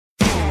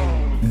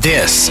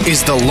This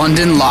is the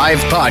London Live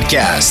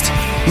Podcast.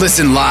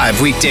 Listen live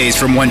weekdays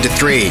from 1 to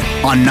 3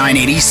 on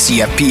 980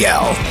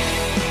 CFPL.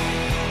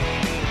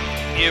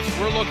 If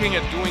we're looking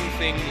at doing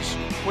things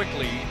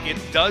quickly, it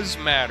does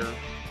matter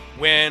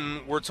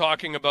when we're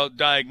talking about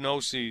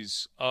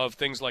diagnoses of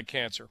things like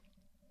cancer.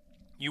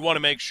 You want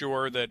to make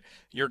sure that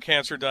your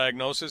cancer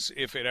diagnosis,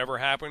 if it ever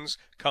happens,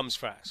 comes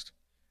fast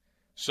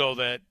so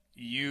that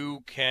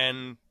you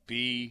can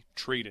be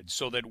treated,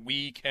 so that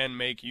we can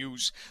make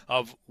use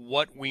of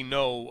what we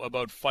know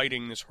about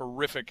fighting this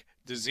horrific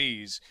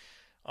disease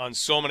on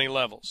so many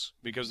levels,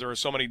 because there are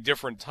so many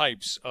different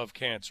types of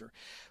cancer.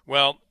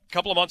 Well, a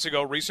couple of months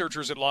ago,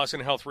 researchers at Lawson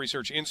Health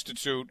Research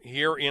Institute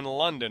here in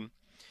London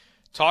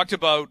talked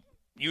about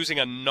using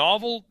a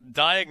novel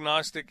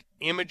diagnostic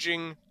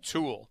imaging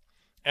tool,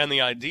 and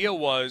the idea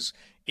was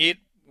it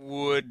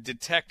would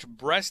detect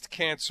breast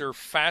cancer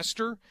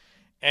faster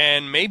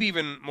and maybe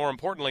even more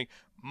importantly,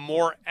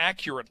 more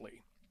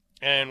accurately.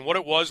 And what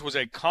it was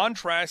a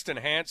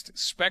contrast-enhanced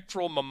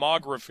spectral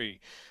mammography,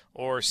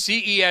 or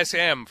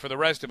CESM for the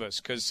rest of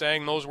us, because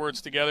saying those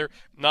words together,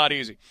 not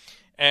easy.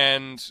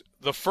 And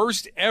the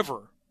first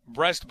ever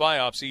breast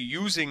biopsy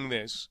using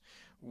this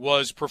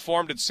was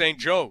performed at St.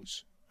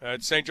 Joe's,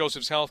 at St.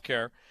 Joseph's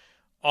Healthcare,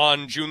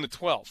 on June the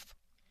 12th.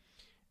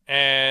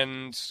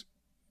 And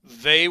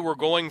they were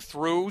going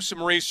through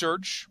some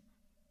research,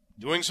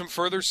 doing some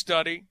further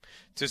study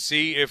to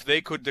see if they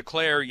could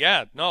declare,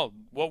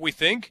 what we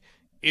think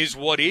is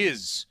what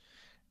is.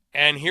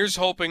 And here's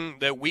hoping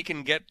that we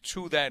can get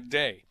to that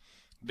day,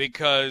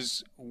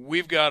 because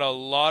we've got a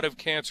lot of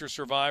cancer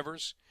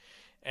survivors,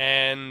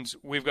 and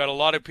we've got a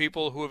lot of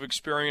people who have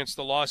experienced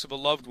the loss of a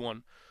loved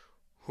one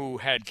who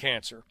had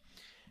cancer.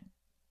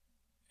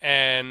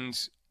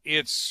 And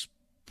it's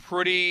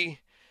pretty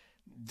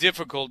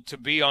difficult to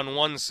be on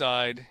one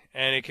side,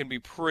 and it can be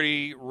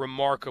pretty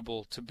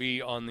remarkable to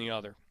be on the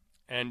other.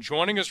 And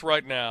joining us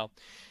right now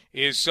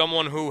is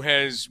someone who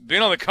has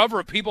been on the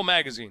cover of People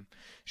magazine.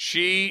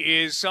 She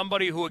is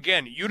somebody who,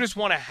 again, you just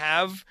want to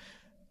have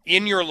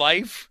in your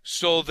life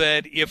so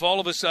that if all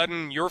of a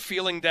sudden you're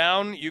feeling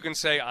down, you can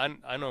say, I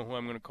know who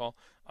I'm going to call.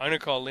 I'm going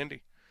to call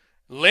Lindy.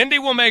 Lindy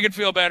will make it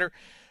feel better.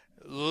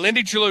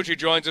 Lindy Ciolucci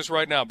joins us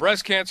right now.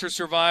 Breast cancer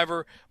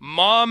survivor,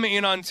 mom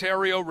in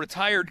Ontario,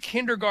 retired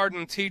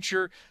kindergarten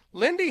teacher.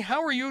 Lindy,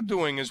 how are you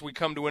doing as we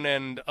come to an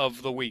end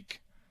of the week?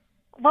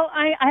 Well,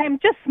 I am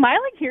just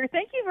smiling here.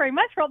 Thank you very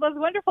much for all those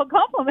wonderful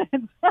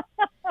compliments.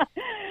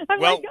 I'm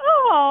like,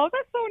 oh,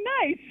 that's so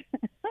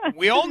nice.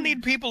 We all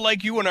need people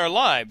like you in our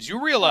lives.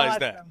 You realize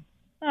that.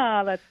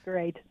 Oh, that's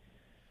great.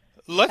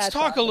 Let's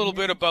talk a little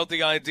bit about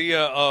the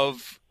idea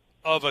of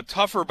a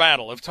tougher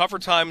battle, of tougher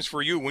times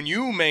for you, when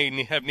you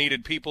may have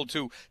needed people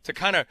to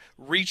kind of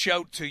reach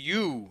out to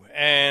you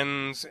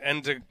and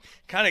to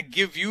kind of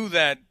give you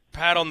that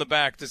pat on the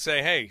back to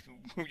say, hey,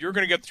 you're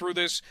going to get through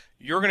this,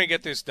 you're going to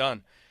get this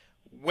done.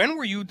 When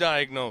were you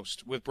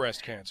diagnosed with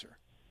breast cancer?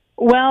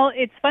 Well,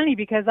 it's funny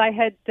because I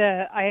had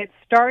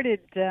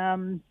started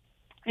in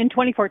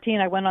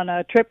 2014. I went on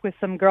a trip with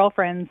some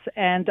girlfriends,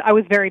 and I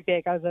was very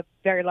big. I was a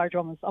very large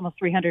woman, almost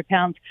 300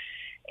 pounds.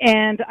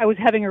 And I was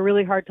having a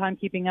really hard time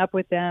keeping up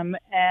with them.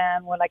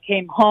 And when I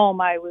came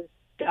home, I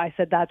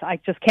said, I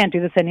just can't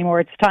do this anymore.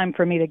 It's time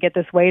for me to get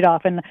this weight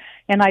off. And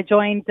I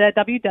joined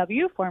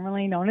WW,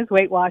 formerly known as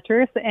Weight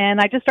Watchers,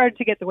 and I just started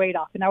to get the weight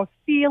off. And I was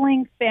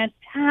feeling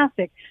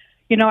fantastic.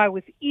 You know, I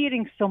was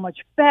eating so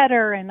much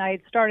better, and I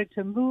had started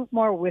to move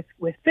more with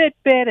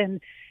Fitbit,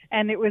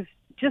 and it was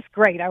just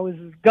great. I was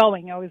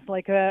going. I was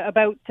like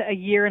about a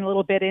year and a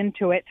little bit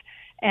into it.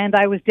 And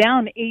I was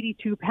down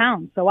 82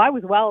 pounds. So I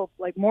was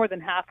more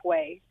than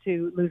halfway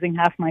to losing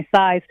half my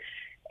size.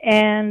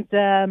 And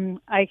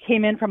I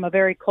came in from a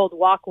very cold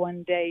walk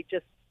one day,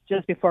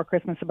 just before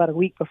Christmas, about a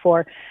week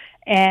before.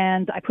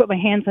 And I put my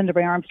hands under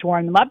my arms to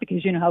warm them up,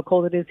 because you know how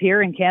cold it is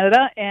here in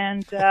Canada.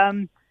 And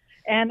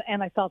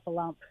I felt the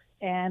lump.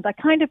 And I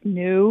kind of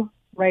knew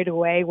right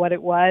away what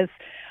it was.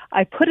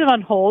 I put it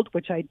on hold,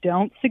 which I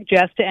don't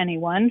suggest to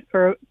anyone,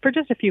 for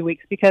just a few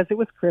weeks, because it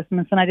was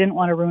Christmas and I didn't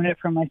want to ruin it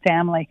for my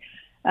family.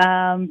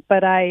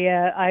 But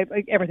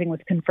everything was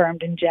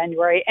confirmed in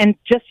January, and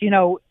just,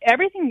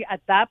 everything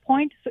at that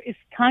point is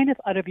kind of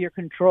out of your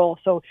control.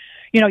 So,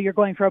 you're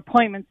going for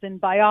appointments and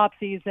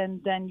biopsies,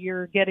 and then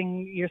you're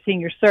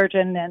seeing your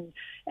surgeon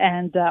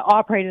and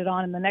operated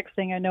on. And the next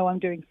thing I know, I'm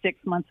doing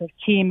 6 months of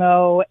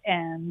chemo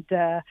and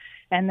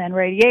then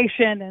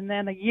radiation, and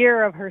then a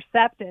year of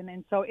Herceptin.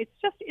 And so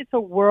it's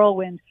a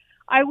whirlwind.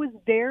 I was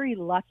very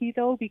lucky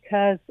though,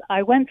 because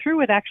I went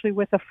through it actually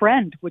with a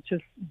friend, which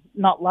is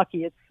not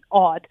lucky. It's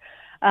odd.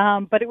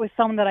 But it was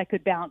someone that I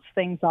could bounce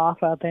things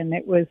off of, and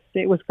it was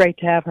great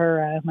to have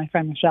her, my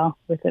friend Michelle,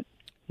 with it.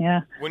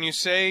 Yeah. When you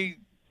say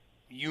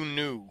you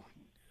knew,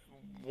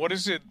 what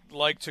is it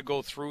like to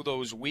go through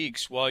those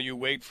weeks while you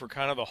wait for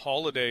kind of the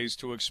holidays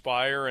to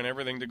expire and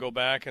everything to go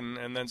back and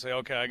then say,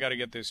 okay, I got to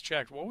get this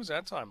checked? What was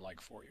that time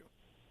like for you?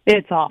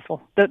 It's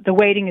awful. The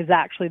waiting is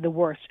actually the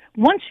worst.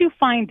 Once you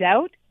find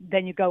out,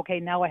 then you go,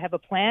 okay, now I have a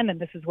plan and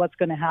this is what's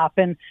going to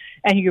happen,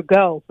 and you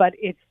go. But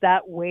it's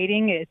that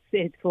waiting.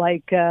 It's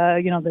like,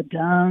 the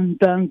dun,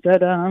 dun, dun,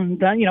 dun,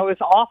 dun,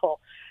 it's awful.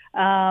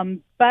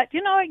 But,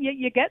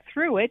 you get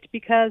through it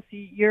because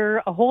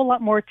you're a whole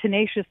lot more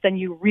tenacious than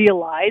you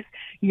realize.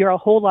 You're a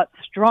whole lot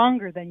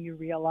stronger than you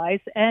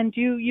realize, and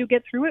you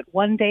get through it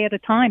one day at a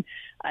time.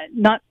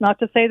 Not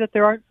to say that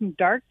there aren't some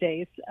dark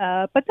days,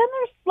 but then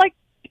there's like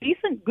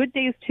decent good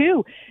days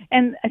too.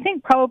 And I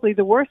think probably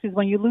the worst is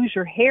when you lose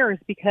your hairs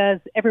because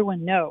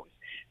everyone knows.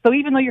 So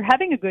even though you're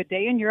having a good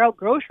day and you're out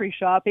grocery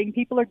shopping,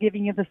 people are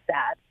giving you the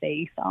sad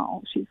face.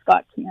 Oh, she's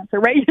got cancer,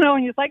 right?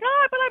 And you're like,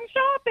 but I'm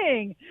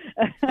shopping.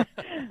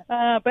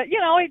 But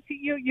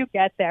you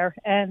get there.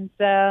 And,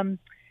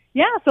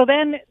 so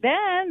then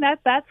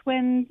that's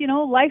when,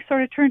 life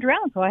sort of turned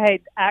around. So I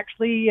had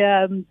actually,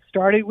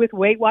 started with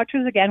Weight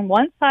Watchers again.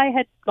 Once I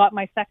had got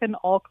my second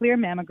all clear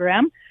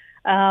mammogram,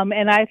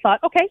 and I thought,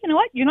 okay, you know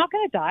what? You're not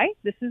going to die.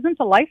 This isn't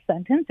a life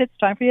sentence. It's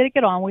time for you to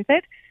get on with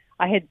it.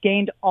 I had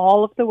gained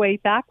all of the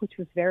weight back, which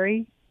was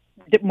very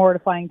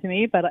mortifying to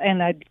me,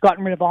 and I'd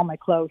gotten rid of all my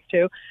clothes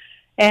too.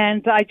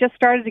 And I just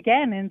started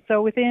again. And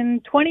so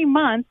within 20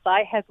 months,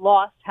 I had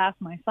lost half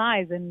my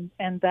size. And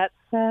that's,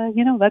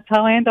 that's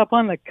how I end up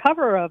on the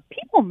cover of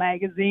People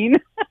magazine.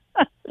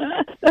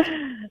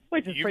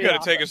 Which is You've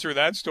got to take us through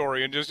that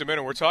story in just a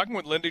minute. We're talking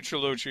with Lindy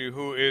Ciolucci,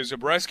 who is a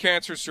breast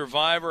cancer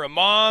survivor, a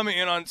mom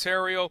in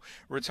Ontario,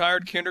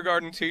 retired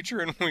kindergarten teacher,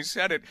 and we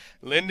said it,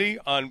 Lindy,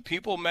 on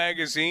People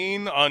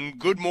magazine, on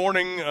Good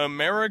Morning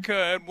America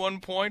at one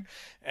point,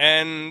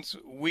 and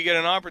we get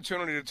an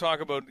opportunity to talk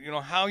about,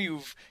 how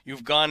you've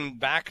gone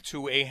back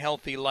to a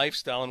healthy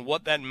lifestyle and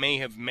what that may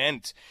have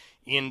meant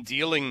in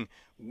dealing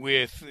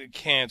with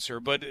cancer.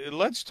 But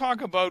let's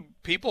talk about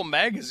People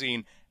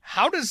magazine.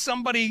 How does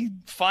somebody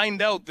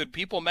find out that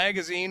People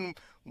magazine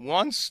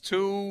wants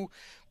to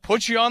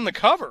put you on the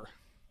cover?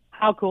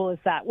 How cool is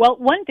that? Well,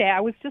 one day I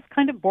was just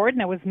kind of bored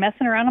and I was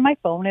messing around on my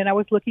phone and I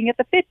was looking at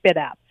the Fitbit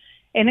app.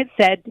 And it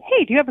said,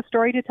 hey, do you have a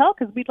story to tell?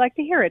 Because we'd like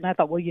to hear it. And I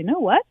thought, well, you know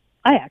what?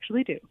 I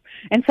actually do.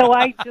 And so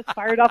I just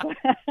fired off,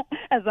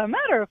 as a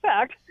matter of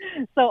fact.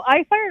 So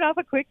I fired off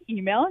a quick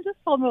email and just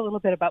told them a little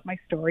bit about my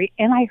story.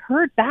 And I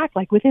heard back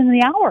like within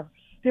the hour.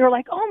 They were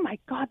like, oh, my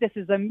God, this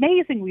is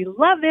amazing. We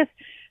love this.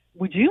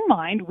 Would you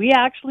mind? We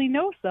actually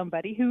know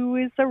somebody who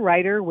is a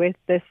writer with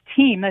this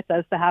team that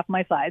does the Half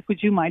My Size.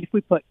 Would you mind if we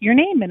put your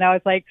name in? I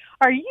was like,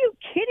 are you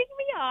kidding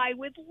me? I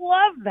would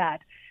love that.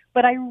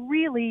 But I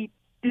really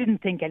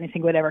didn't think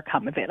anything would ever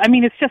come of it. I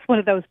mean, it's just one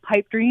of those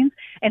pipe dreams,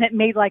 and it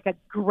made like a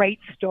great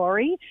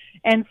story.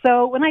 And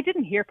so when I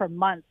didn't hear for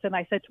months, and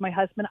I said to my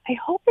husband, I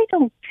hope they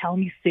don't tell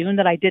me soon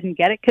that I didn't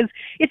get it, because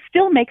it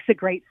still makes a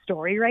great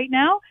story right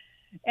now.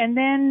 And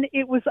then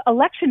it was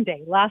election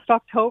day last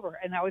October,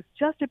 and I was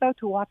just about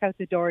to walk out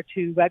the door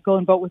to go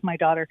and vote with my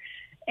daughter.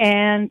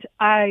 And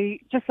I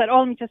just said,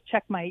 let me just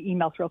check my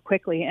emails real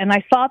quickly. And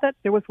I saw that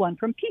there was one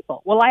from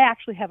People. Well, I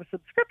actually have a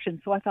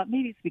subscription, so I thought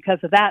maybe it's because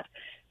of that.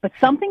 But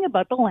something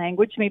about the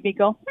language made me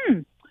go,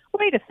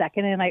 wait a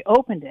second. And I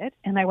opened it,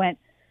 and I went,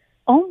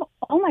 oh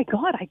my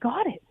God, I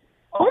got it.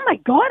 Oh, my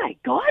God, I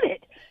got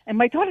it. And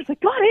my daughter's like,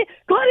 got it.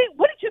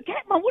 What did you get,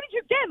 Mom? What did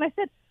you get? And I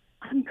said,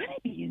 I'm going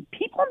to be in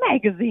People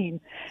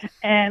magazine.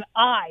 And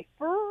I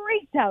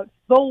freaked out.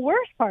 The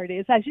worst part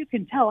is, as you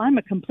can tell, I'm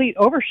a complete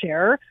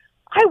oversharer.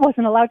 I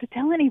wasn't allowed to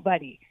tell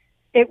anybody.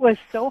 It was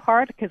so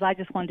hard because I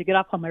just wanted to get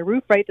up on my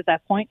roof right at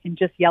that point and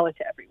just yell it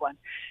to everyone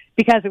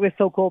because it was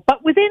so cool.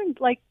 But within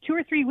like 2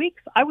 or 3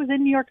 weeks, I was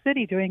in New York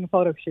City doing a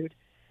photo shoot.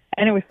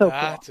 And it was so cool.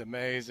 That's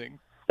amazing.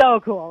 So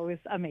cool. It was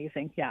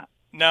amazing. Yeah.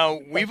 Now,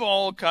 we've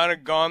all kind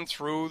of gone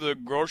through the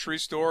grocery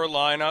store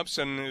lineups,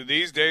 and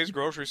these days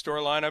grocery store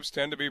lineups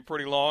tend to be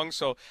pretty long,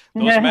 so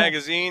those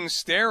magazines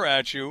stare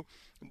at you.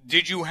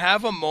 Did you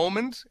have a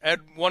moment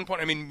at one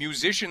point? I mean,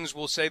 musicians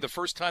will say the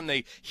first time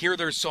they hear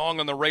their song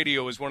on the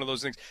radio is one of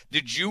those things.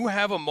 Did you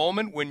have a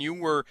moment when you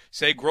were,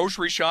 say,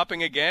 grocery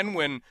shopping again,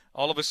 when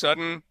all of a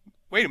sudden,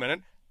 wait a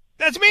minute,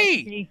 that's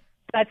me?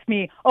 That's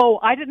me. Oh,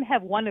 I didn't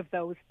have one of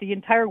those the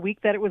entire week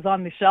that it was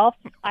on the shelf.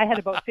 I had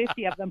about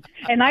 50 of them.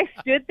 And I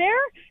stood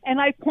there and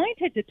I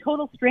pointed to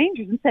total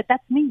strangers and said,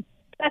 that's me.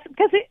 That's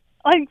because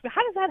like,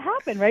 how does that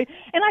happen, right?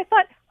 And I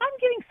thought, I'm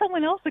giving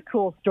someone else a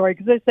cool story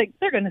because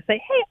they're going to say,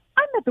 hey,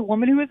 I met the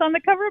woman who was on the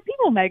cover of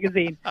People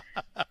magazine.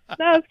 That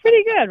was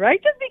pretty good,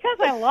 right? Just because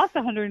I lost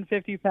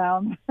 150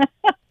 pounds.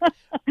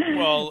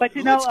 Well, but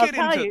let's I'll get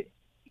tell into...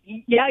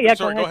 you. Yeah,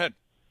 sorry, go ahead.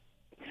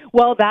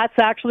 Well, that's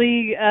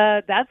actually,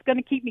 that's going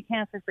to keep me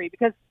cancer-free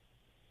because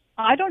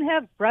I don't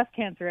have breast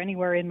cancer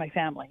anywhere in my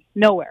family,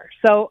 nowhere.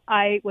 So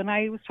when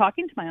I was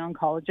talking to my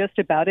oncologist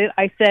about it,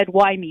 I said,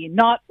 why me?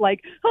 Not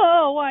like,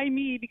 oh, why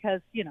me?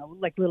 Because,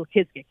 like little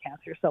kids get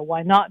cancer, so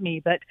why not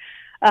me? But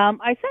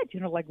I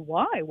said, like,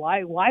 why?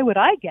 Why would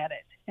I get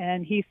it?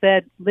 And he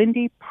said,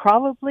 Lindy,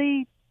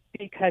 probably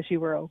because you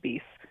were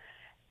obese.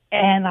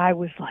 And I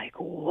was like,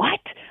 what?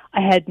 I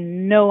had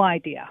no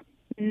idea.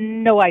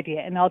 no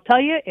idea. And I'll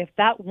tell you, if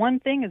that one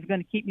thing is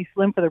going to keep me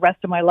slim for the rest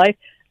of my life,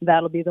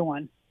 that'll be the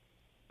one.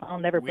 I'll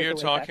never put the weight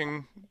back on. We are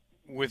talking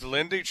with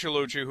Lindy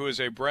Ciolucci, who is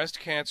a breast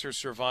cancer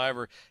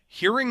survivor.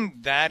 Hearing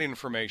that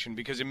information,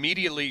 because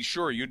immediately,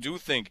 sure, you do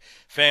think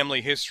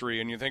family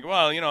history, and you think,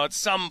 well, at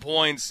some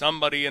point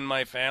somebody in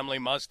my family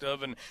must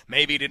have and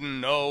maybe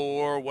didn't know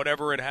or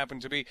whatever it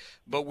happened to be.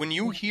 But when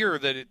you hear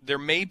that there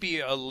may be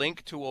a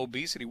link to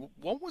obesity,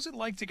 what was it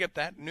like to get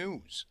that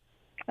news?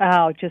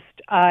 Oh,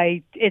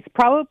 it's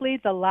probably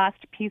the last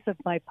piece of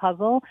my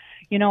puzzle.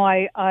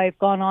 I've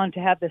gone on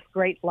to have this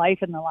great life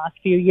in the last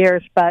few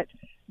years, but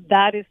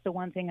that is the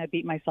one thing I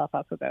beat myself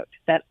up about,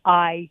 that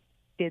I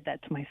did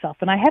that to myself.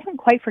 And I haven't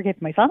quite forgiven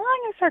myself. I'm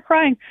going to start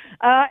crying.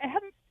 I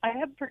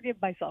haven't forgiven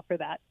myself for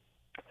that.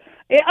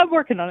 I'm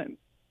working on it.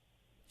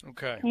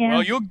 Okay. Yeah.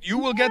 Well, you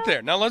will get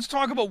there. Now let's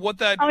talk about what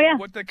that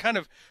kind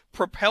of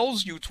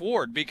propels you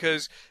toward,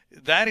 because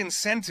that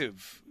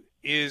incentive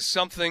is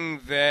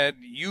something that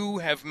you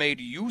have made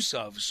use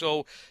of.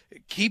 So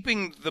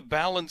keeping the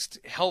balanced,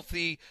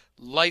 healthy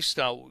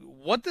lifestyle,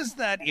 what does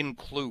that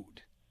include?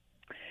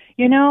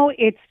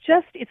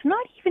 It's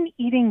not even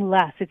eating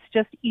less. It's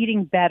just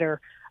eating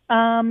better.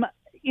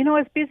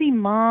 As busy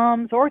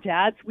moms or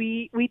dads,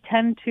 we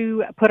tend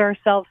to put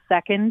ourselves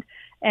second.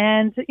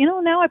 And,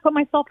 now I put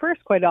myself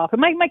first quite often.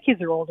 My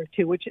kids are older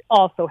too, which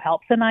also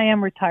helps. And I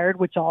am retired,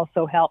 which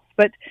also helps.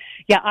 But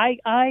yeah,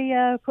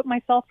 I put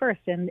myself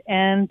first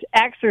and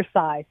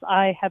exercise.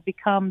 I have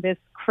become this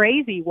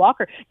crazy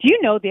walker. Do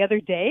you know the other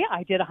day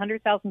I did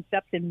 100,000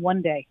 steps in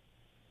one day?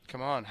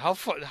 Come on. How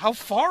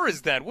far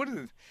is that?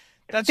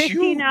 That's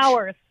 15 huge.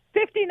 hours.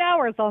 15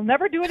 hours. I'll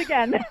never do it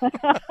again.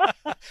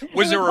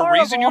 Was there a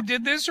reason you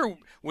did this, or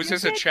was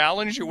this a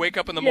challenge? You wake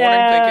up in the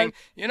morning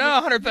thinking,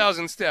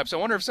 100,000 steps. I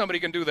wonder if somebody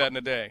can do that in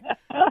a day.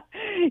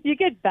 You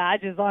get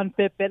badges on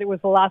Fitbit. It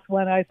was the last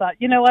one. I thought,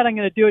 you know what? I'm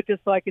going to do it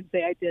just so I can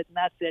say I did, and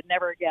that's it.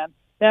 Never again.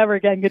 Never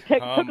again. Took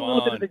a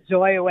little bit of the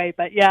joy away.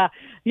 But yeah,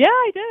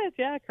 I did.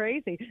 Yeah,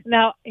 crazy.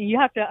 Now, you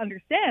have to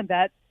understand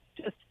that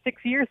just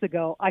 6 years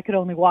ago, I could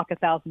only walk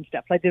 1,000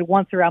 steps. I did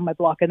once around my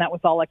block, and that was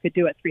all I could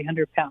do at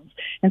 300 pounds.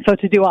 And so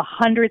to do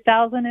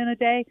 100,000 in a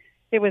day,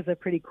 it was a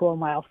pretty cool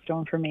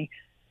milestone for me.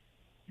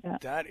 Yeah.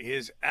 That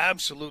is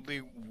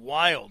absolutely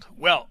wild.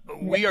 Well,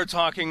 we are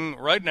talking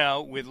right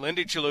now with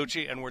Lindy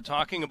Ciolucci, and we're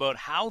talking about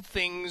how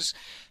things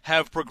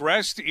have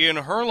progressed in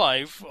her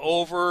life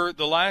over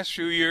the last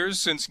few years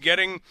since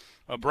getting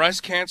a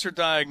breast cancer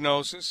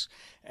diagnosis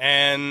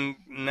and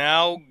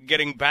now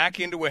getting back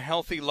into a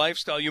healthy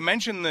lifestyle. You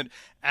mentioned that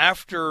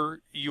after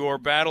your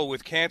battle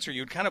with cancer,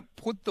 you'd kind of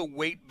put the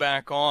weight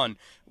back on.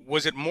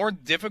 Was it more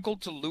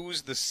difficult to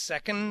lose the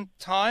second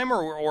time,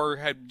 or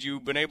had you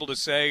been able to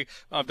say,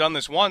 I've done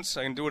this once,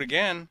 I can do it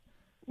again?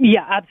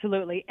 Yeah,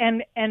 absolutely.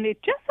 And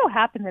it just so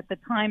happened at the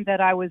time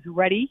that I was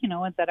ready,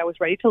 and that I was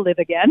ready to live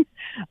again,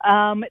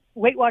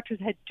 Weight Watchers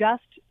had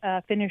just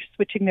finished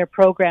switching their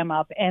program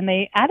up, and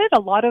they added a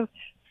lot of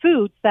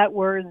foods that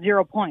were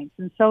 0 points.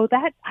 And so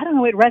that, I don't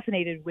know, it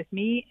resonated with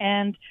me.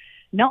 And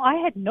no, I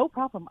had no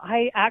problem.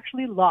 I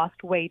actually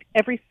lost weight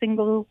every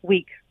single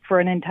week for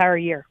an entire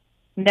year.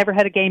 Never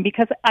had a gain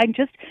because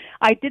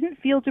I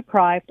didn't feel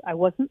deprived. I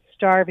wasn't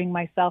starving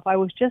myself. I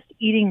was just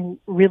eating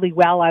really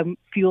well. I'm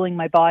fueling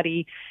my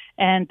body.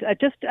 And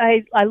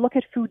I look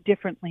at food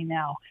differently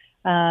now.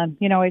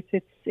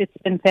 It's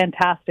been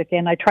fantastic.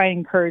 And I try and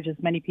encourage as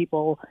many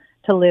people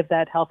to live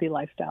that healthy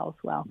lifestyle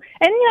as well.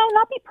 And,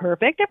 not be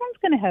perfect. Everyone's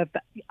going to have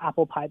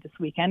apple pie this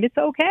weekend. It's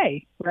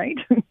okay, right?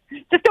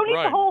 Just don't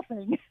eat the whole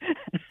thing.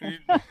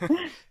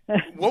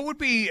 What would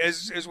be,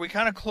 as we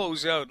kind of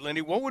close out,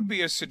 Lindy, what would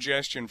be a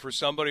suggestion for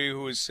somebody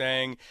who is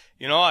saying,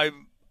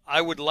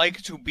 I would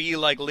like to be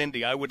like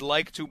Lindy. I would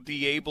like to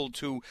be able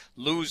to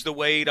lose the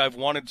weight I've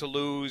wanted to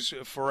lose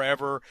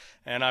forever,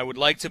 and I would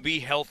like to be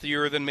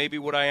healthier than maybe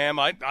what I am.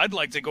 I'd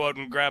like to go out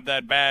and grab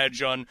that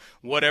badge on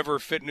whatever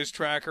fitness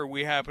tracker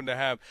we happen to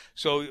have.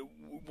 So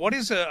what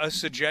is a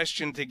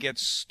suggestion to get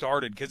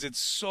started? Because it's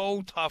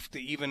so tough to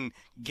even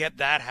get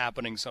that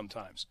happening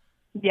sometimes.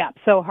 Yeah,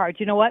 so hard.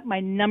 You know what? My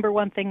number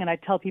one thing, and I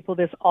tell people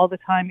this all the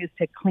time, is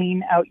to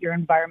clean out your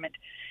environment.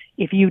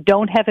 If you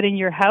don't have it in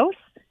your house,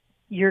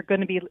 you're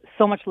going to be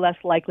so much less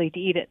likely to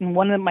eat it. And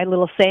one of my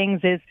little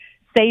sayings is,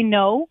 say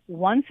no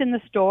once in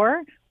the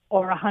store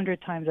or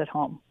 100 times at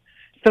home.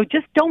 So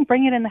just don't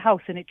bring it in the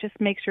house, and it just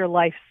makes your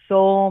life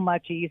so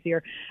much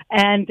easier.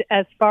 And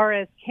as far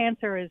as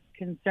cancer is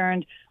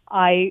concerned,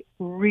 I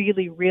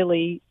really,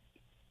 really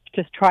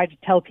just try to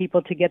tell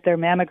people to get their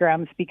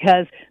mammograms,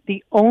 because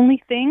the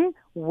only thing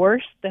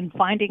worse than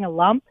finding a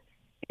lump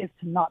is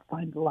to not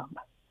find the lump.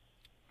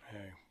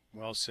 Hey,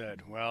 well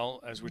said.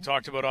 Well, as we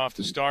talked about off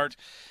the start,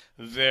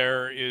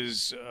 there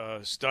is a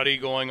study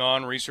going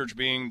on, research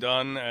being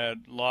done at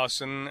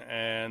Lawson,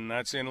 and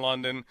that's in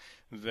London,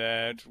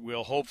 that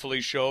will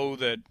hopefully show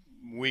that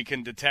we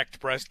can detect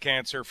breast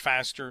cancer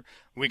faster,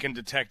 we can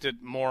detect it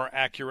more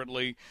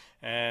accurately,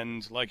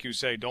 and like you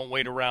say, don't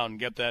wait around.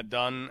 Get that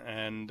done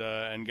and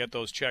get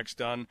those checks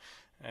done.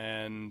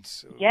 And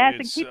yes,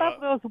 and keep up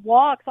those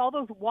walks. All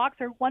those walks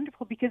are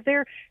wonderful because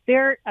they're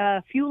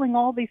fueling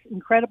all this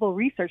incredible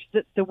research.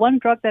 The one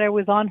drug that I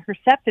was on,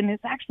 Herceptin, has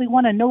actually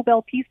won a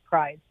Nobel Peace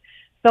Prize.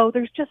 So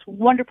there's just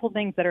wonderful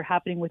things that are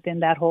happening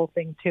within that whole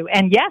thing too.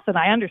 And yes, and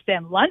I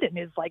understand London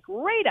is like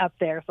right up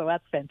there, so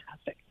that's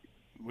fantastic.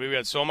 We've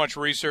got so much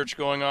research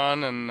going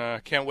on,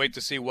 and can't wait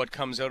to see what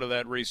comes out of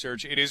that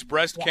research. It is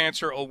Breast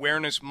Cancer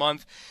Awareness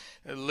Month.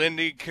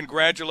 Lindy,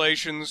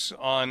 congratulations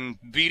on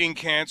beating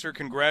cancer.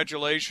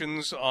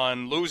 Congratulations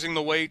on losing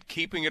the weight,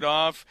 keeping it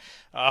off.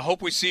 I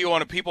hope we see you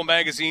on a People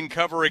magazine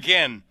cover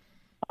again.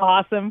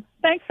 Awesome.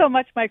 Thanks so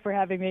much, Mike, for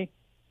having me.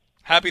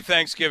 Happy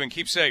Thanksgiving.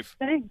 Keep safe.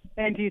 Thanks.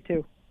 And you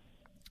too.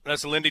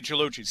 That's Lindy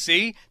Ciolucci.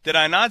 See, did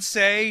I not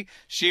say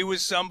she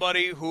was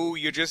somebody who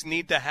you just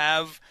need to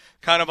have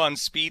kind of on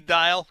speed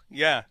dial?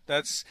 Yeah,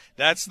 that's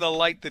the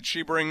light that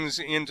she brings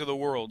into the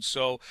world.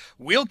 So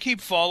we'll keep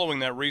following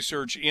that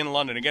research in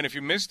London. Again, if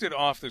you missed it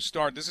off the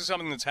start, this is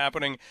something that's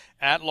happening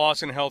at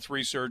Lawson Health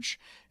Research.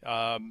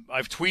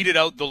 I've tweeted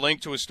out the link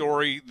to a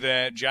story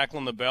that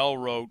Jacqueline LaBelle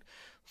wrote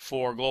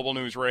for Global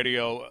News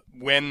Radio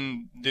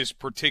when this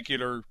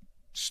particular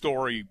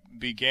story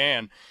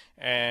began.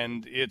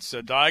 And it's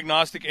a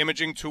diagnostic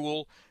imaging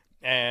tool,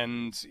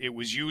 and it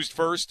was used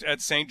first at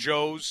St.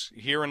 Joe's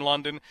here in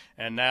London,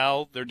 and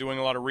now they're doing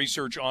a lot of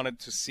research on it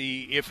to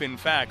see if, in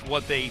fact,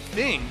 what they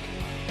think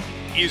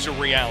is a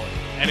reality.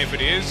 And if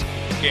it is,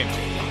 it's game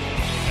changer.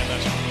 And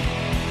that's right.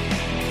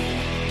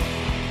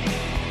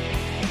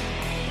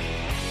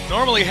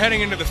 Normally heading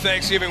into the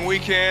Thanksgiving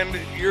weekend,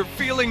 you're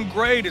feeling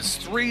great. It's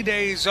 3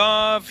 days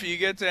off. You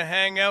get to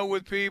hang out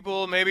with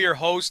people. Maybe you're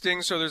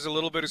hosting, so there's a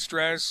little bit of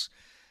stress.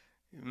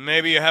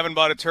 Maybe you haven't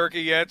bought a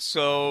turkey yet,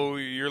 so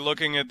you're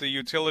looking at the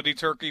utility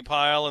turkey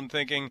pile and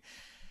thinking,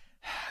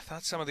 I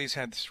thought some of these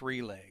had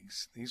 3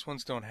 legs. These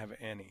ones don't have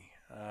any.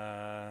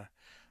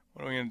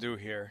 What are we going to do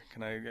here?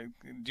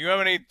 Do you have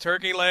any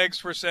turkey legs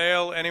for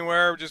sale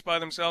anywhere just by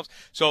themselves?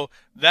 So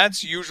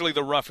that's usually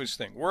the roughest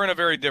thing. We're in a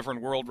very different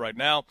world right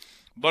now,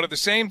 but at the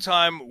same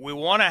time, we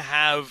want to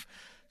have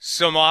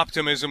some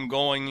optimism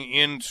going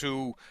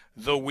into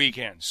the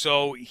weekend.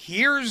 So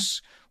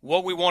here's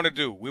what we want to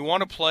do. We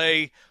want to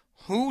play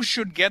who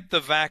should get the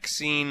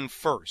vaccine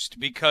first,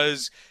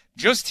 because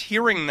just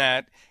hearing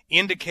that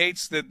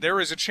indicates that there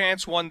is a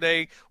chance one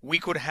day we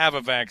could have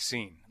a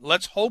vaccine.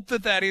 Let's hope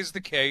that that is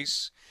the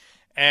case,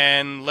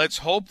 and let's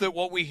hope that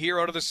what we hear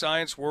out of the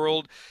science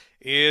world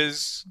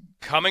is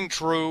coming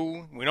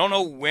true. We don't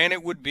know when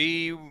it would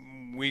be.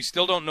 We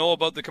still don't know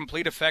about the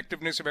complete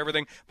effectiveness of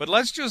everything, but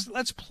let's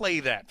play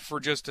that for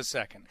just a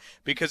second,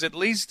 because at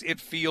least it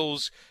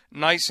feels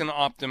nice and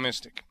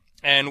optimistic.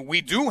 And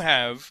we do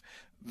have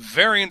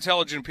very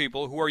intelligent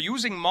people who are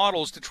using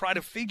models to try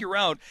to figure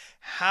out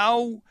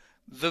how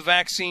the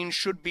vaccine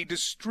should be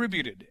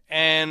distributed.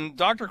 And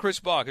Dr.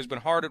 Chris Bach has been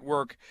hard at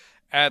work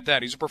at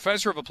that. He's a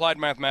professor of applied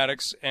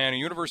mathematics and a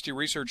university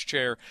research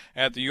chair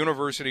at the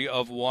University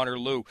of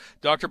Waterloo.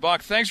 Dr.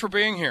 Bach, thanks for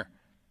being here.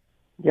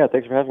 Yeah,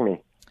 thanks for having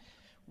me.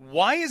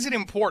 Why is it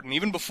important,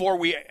 even before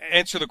we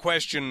answer the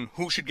question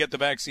who should get the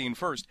vaccine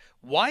first,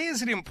 why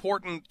is it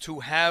important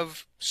to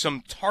have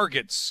some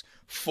targets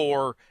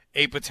for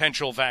a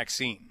potential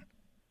vaccine?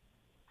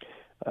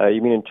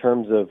 You mean in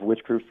terms of which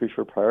groups we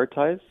should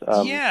prioritize?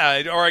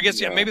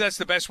 Maybe that's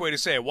the best way to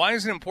say it. Why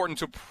is it important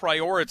to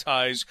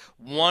prioritize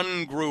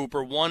one group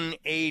or one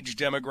age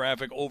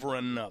demographic over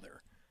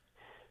another?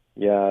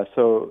 Yeah,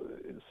 so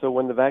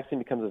when the vaccine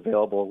becomes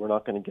available, we're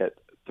not going to get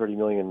 30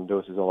 million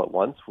doses all at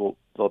once.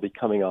 They'll be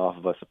coming off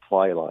of a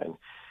supply line.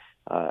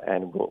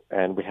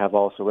 And we have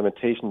also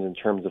limitations in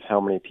terms of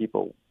how many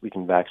people we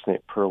can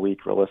vaccinate per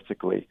week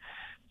realistically.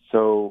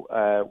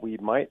 So we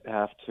might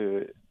have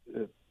to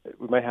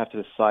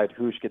decide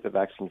who should get the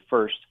vaccine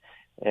first.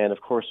 And of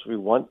course, we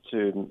want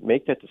to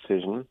make that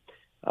decision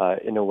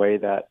in a way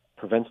that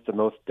prevents the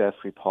most deaths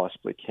we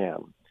possibly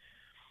can.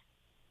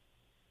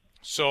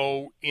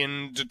 So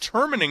in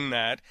determining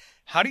that,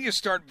 how do you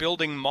start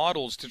building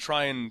models to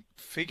try and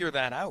figure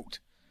that out?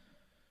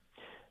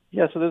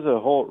 Yeah, so there's a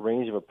whole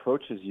range of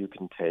approaches you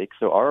can take.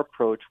 So our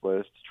approach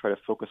was to try to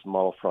focus a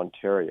model for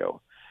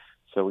Ontario.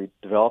 So we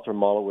developed our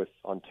model with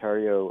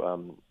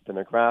Ontario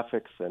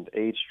demographics and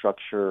age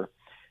structure,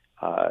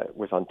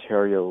 with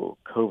Ontario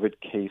COVID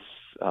case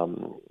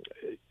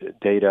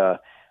data,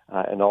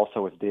 and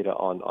also with data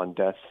on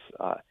deaths.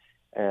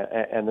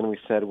 And then we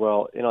said,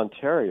 well, in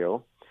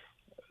Ontario,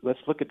 let's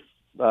look at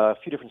a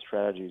few different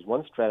strategies.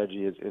 One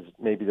strategy is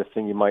maybe the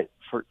thing you might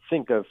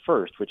think of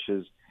first, which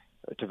is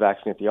to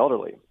vaccinate the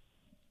elderly.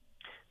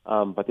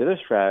 But the other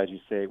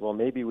strategy say, well,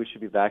 maybe we should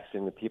be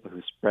vaccinating the people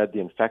who spread the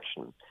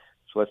infection.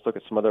 So let's look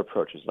at some other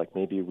approaches, like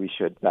maybe we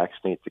should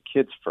vaccinate the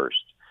kids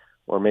first,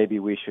 or maybe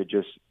we should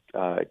just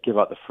give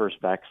out the first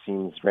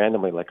vaccines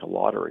randomly like a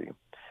lottery.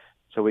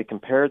 So we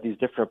compared these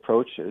different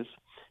approaches,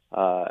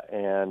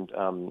 and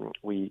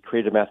we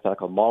created a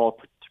mathematical model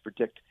to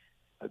predict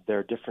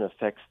their different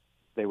effects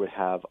they would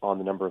have on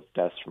the number of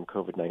deaths from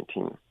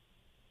COVID-19.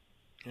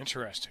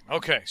 Interesting.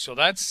 Okay, so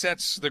that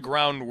sets the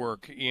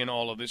groundwork in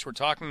all of this. We're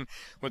talking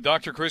with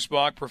Dr. Chris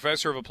Bach,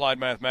 Professor of Applied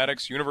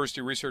Mathematics, University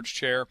Research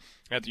Chair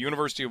at the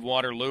University of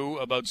Waterloo,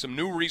 about some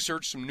new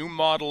research, some new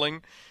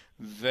modeling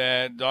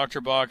that Dr.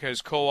 Bach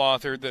has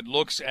co-authored that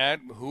looks at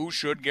who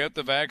should get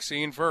the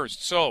vaccine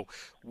first. So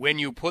when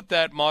you put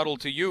that model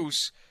to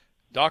use,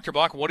 Dr.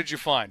 Bach, what did you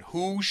find?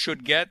 Who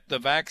should get the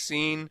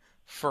vaccine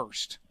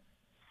first?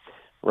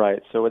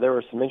 Right. So there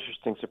were some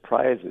interesting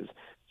surprises.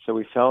 So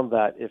we found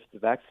that if the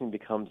vaccine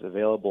becomes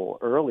available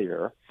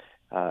earlier,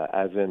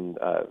 as in,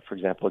 for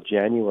example,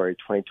 January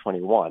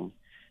 2021,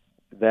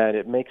 then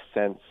it makes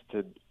sense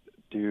to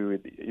do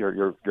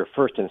your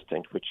first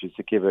instinct, which is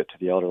to give it to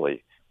the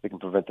elderly. We can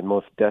prevent the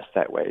most deaths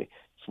that way,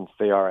 since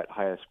they are at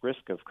highest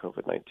risk of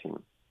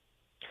COVID-19.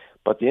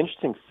 But the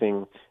interesting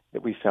thing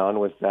that we found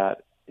was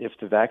that if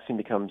the vaccine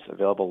becomes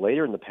available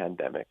later in the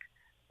pandemic,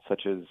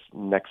 such as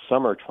next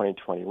summer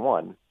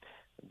 2021,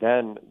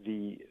 then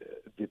the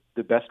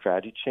best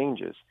strategy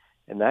changes.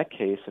 In that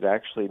case, it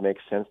actually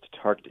makes sense to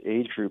target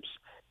age groups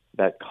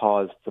that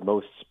cause the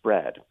most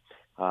spread.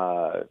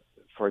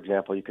 For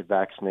example, you could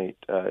vaccinate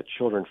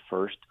children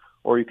first,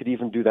 or you could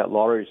even do that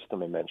lottery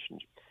system I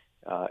mentioned.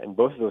 In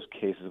both of those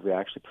cases, we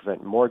actually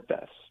prevent more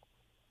deaths.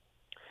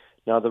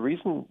 Now, the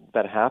reason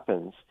that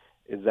happens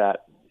is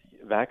that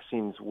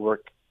vaccines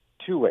work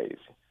two ways.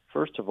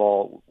 First of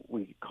all,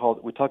 we talk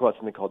about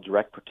something called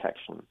direct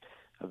protection.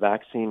 A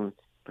vaccine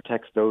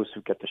protects those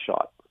who get the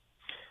shot.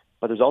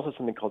 But there's also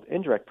something called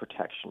indirect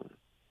protection.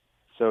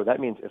 So that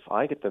means if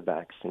I get the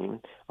vaccine,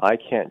 I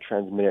can't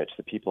transmit it to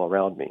the people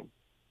around me.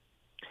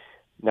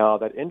 Now,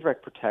 that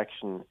indirect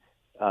protection,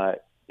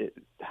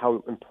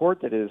 how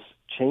important it is,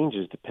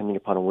 changes depending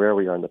upon where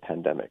we are in the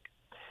pandemic.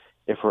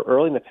 If we're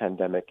early in the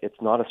pandemic, it's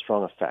not a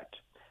strong effect.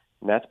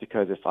 And that's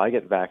because if I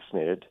get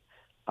vaccinated,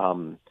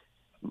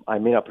 I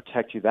may not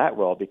protect you that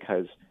well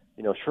because,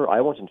 sure,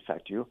 I won't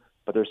infect you,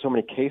 but there's so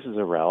many cases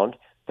around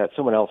that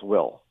someone else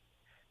will.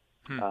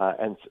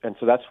 And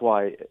so that's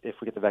why if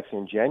we get the vaccine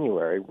in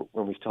January,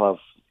 when we still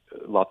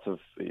have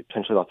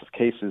potentially lots of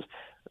cases,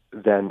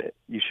 then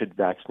you should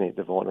vaccinate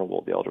the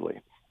vulnerable, the elderly.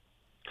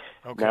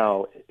 Okay.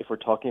 Now, if we're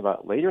talking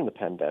about later in the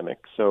pandemic,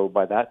 so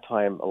by that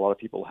time, a lot of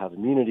people have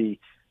immunity.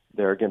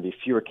 There are going to be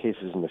fewer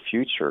cases in the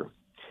future.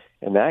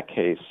 In that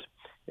case,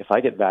 if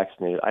I get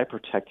vaccinated, I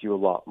protect you a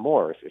lot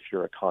more if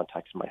you're a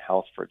contact in my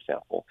house, for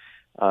example,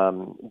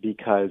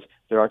 because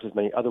there aren't as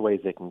many other ways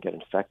they can get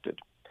infected.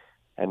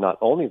 And not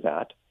only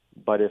that,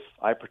 but if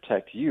I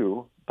protect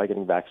you by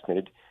getting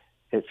vaccinated,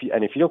 if you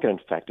don't get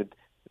infected,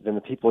 then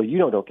the people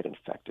don't get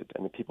infected,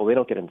 and the people they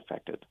don't get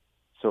infected.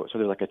 So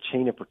there's like a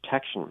chain of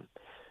protection.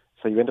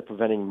 So you end up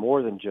preventing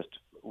more than just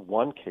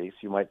one case.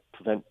 You might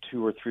prevent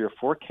 2 or 3 or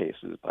 4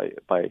 cases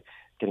by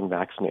getting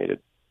vaccinated.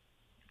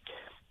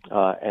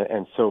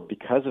 And so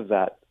because of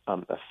that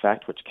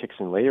effect, which kicks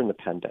in later in the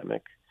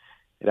pandemic,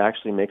 it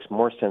actually makes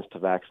more sense to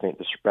vaccinate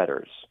the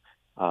spreaders.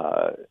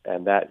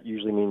 And that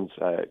usually means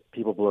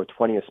people below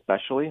 20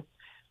 especially,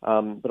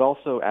 but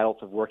also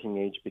adults of working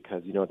age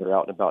because, they're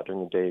out and about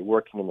during the day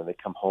working and then they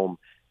come home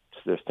to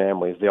their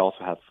families. They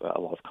also have a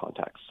lot of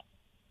contacts.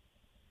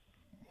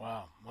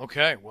 Wow.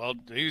 Okay. Well,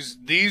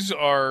 these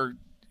are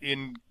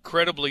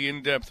incredibly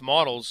in-depth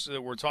models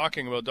that we're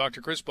talking about.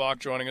 Dr. Chris Bach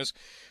joining us,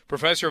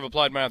 Professor of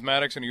Applied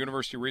Mathematics and a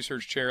University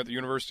Research Chair at the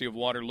University of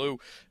Waterloo.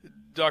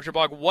 Dr.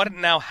 Bach, what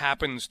now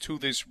happens to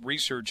this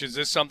research? Is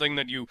this something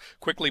that you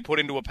quickly put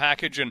into a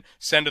package and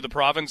send to the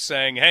province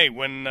saying, hey,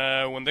 when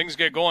things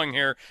get going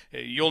here,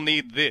 you'll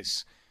need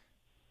this?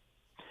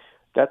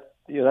 That's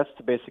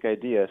the basic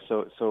idea.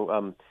 So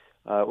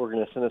we're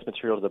going to send this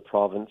material to the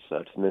province,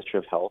 to the Ministry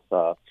of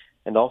Health.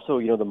 And also,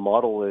 the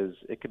model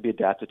it could be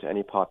adapted to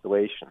any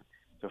population.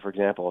 So, for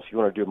example, if you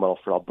want to do a model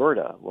for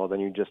Alberta, well, then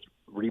you just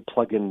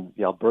re-plug in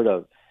the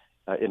Alberta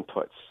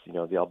inputs,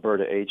 the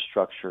Alberta age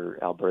structure,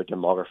 Alberta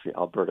demography,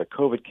 Alberta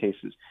COVID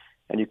cases,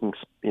 and it can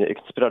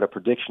spit out a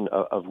prediction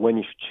of when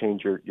you should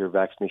change your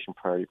vaccination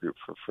priority group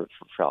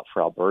for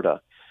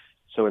Alberta.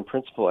 So, in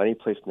principle, any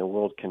place in the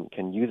world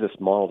can use this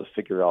model to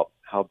figure out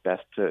how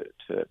best to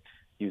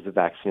use the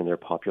vaccine in their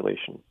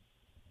population.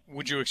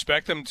 Would you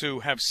expect them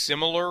to have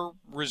similar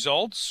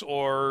results,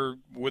 or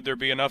would there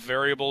be enough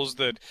variables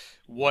that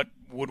what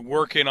would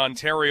work in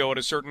Ontario at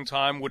a certain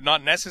time would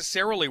not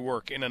necessarily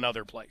work in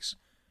another place?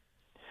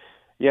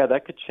 Yeah,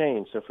 that could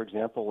change. So, for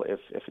example, if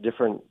a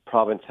different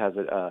province has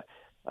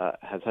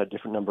had a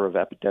different number of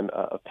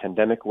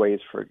pandemic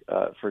waves,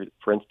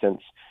 for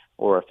instance,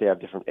 or if they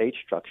have different age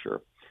structure,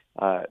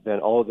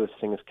 then all of those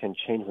things can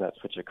change when that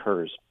switch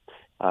occurs.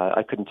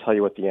 I couldn't tell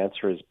you what the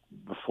answer is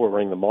before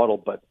running the model,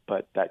 but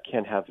that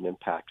can have an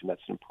impact, and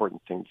that's an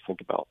important thing to think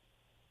about.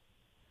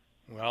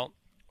 Well,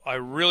 I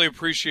really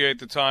appreciate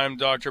the time,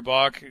 Dr.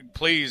 Bach.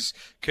 Please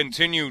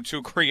continue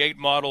to create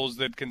models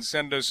that can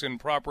send us in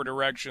proper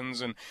directions,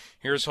 and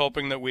here's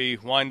hoping that we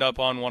wind up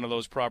on one of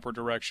those proper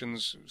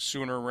directions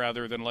sooner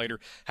rather than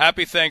later.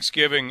 Happy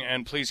Thanksgiving,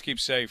 and please keep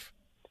safe.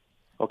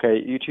 Okay,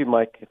 you too,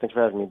 Mike. Thanks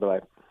for having me.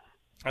 Bye-bye.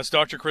 That's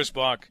Dr. Chris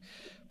Bach,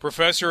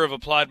 professor of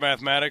applied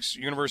mathematics,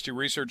 university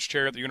research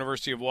chair at the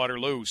University of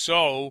Waterloo.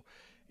 So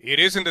it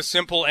isn't a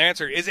simple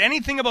answer. Is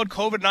anything about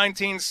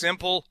COVID-19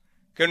 simple?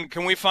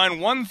 Can we find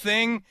one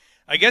thing?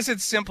 I guess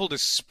it's simple to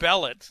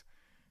spell it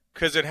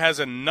because it has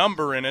a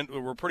number in it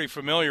that we're pretty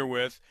familiar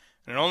with,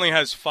 and it only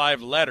has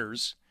 5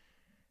 letters.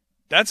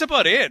 That's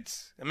about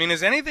it. I mean,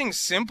 is anything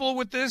simple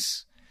with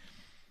this?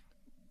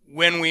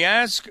 When we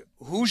ask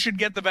who should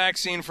get the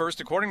vaccine first,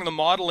 according to the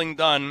modeling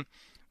done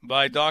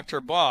by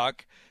Dr.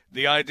 Bach,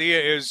 the idea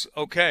is,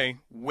 okay,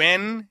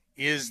 when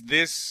is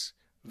this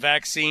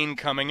vaccine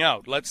coming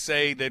out? Let's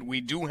say that we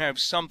do have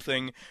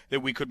something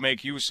that we could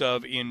make use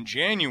of in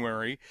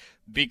January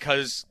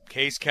because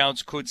case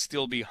counts could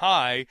still be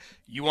high.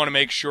 You want to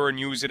make sure and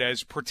use it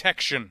as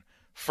protection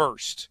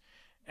first.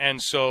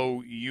 And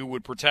so you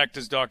would protect,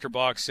 as Dr.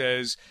 Bach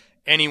says,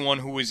 anyone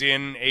who is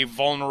in a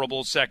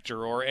vulnerable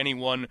sector or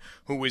anyone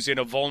who is in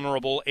a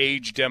vulnerable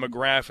age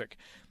demographic.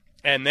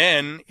 And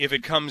then if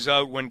it comes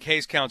out when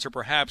case counts are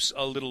perhaps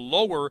a little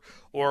lower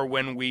or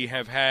when we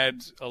have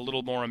had a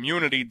little more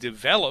immunity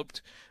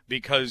developed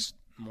because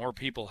more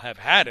people have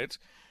had it,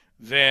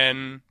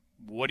 then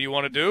what do you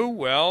want to do?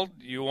 Well,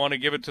 you want to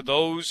give it to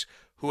those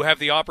who have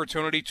the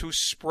opportunity to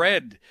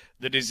spread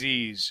the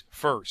disease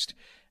first.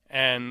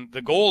 And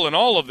the goal in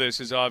all of this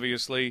is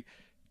obviously,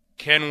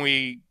 can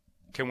we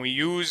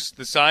use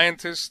the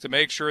scientists to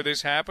make sure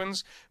this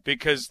happens?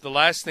 Because the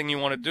last thing you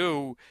want to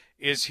do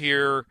is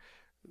hear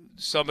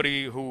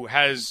somebody who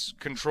has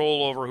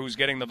control over who's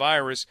getting the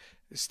virus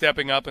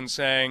stepping up and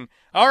saying,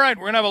 all right,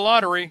 we're going to have a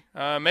lottery.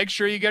 Make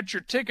sure you get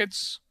your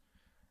tickets.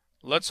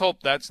 Let's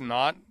hope that's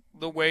not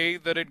the way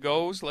that it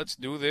goes. Let's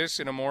do this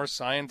in a more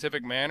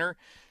scientific manner.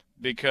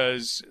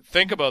 Because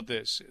think about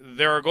this.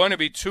 There are going to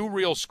be 2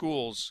 real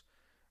schools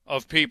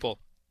of people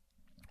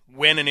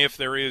when and if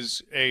there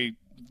is a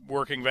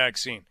working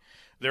vaccine.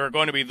 There are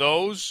going to be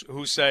those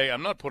who say,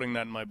 I'm not putting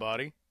that in my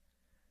body.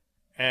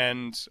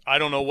 And I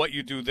don't know what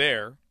you do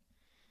there.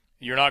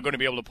 You're not going to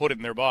be able to put it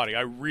in their body.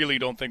 I really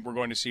don't think we're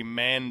going to see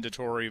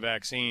mandatory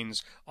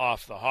vaccines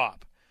off the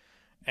hop.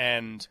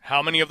 And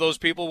how many of those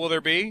people will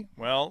there be?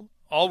 Well,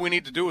 all we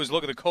need to do is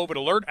look at the COVID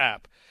Alert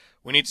app.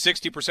 We need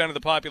 60% of the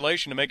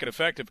population to make it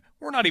effective.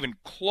 We're not even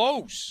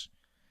close.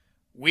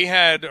 We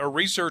had a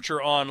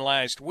researcher on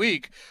last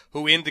week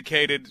who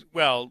indicated,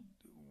 well,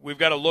 we've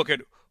got to look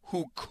at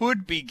who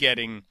could be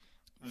getting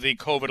the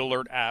COVID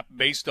Alert app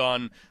based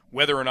on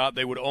whether or not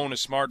they would own a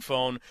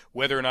smartphone,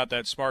 whether or not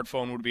that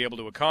smartphone would be able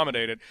to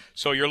accommodate it.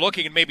 So you're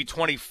looking at maybe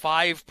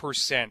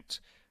 25%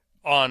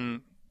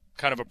 on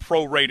kind of a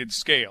prorated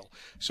scale.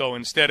 So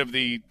instead of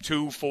the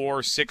 2,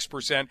 4,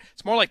 6%,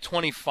 it's more like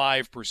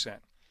 25%.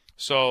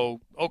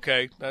 So,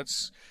 okay,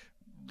 that's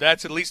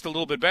at least a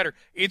little bit better.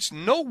 It's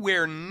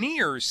nowhere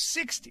near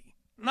 60,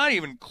 not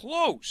even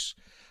close.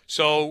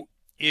 So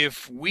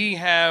if we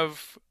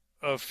have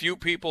a few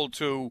people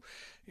to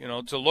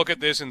look at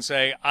this and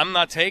say, I'm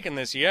not taking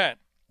this yet,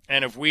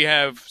 and if we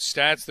have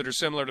stats that are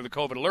similar to the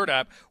COVID Alert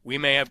app, we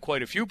may have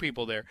quite a few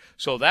people there.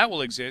 So that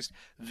will exist.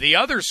 The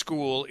other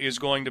school is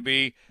going to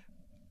be,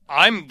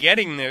 I'm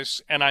getting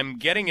this, and I'm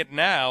getting it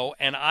now,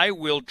 and I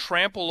will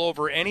trample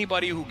over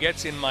anybody who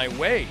gets in my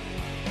way.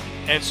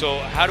 And so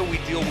how do we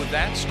deal with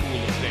that school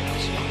of things?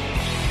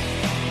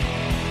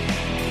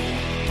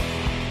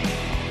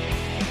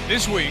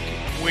 This week,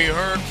 we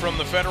heard from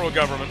the federal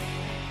government,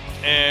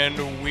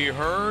 and we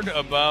heard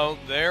about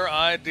their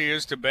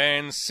ideas to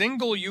ban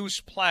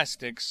single-use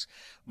plastics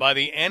by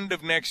the end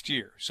of next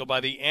year, so by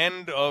the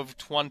end of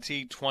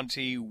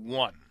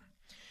 2021.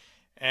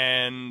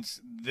 And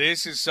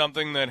this is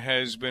something that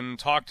has been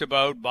talked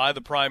about by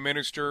the Prime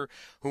Minister,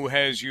 who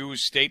has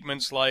used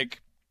statements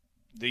like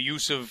the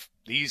use of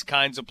these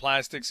kinds of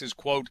plastics is,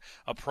 quote,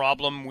 a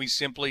problem we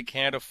simply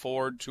can't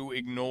afford to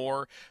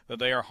ignore, that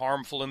they are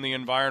harmful in the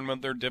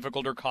environment, they're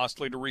difficult or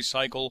costly to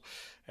recycle,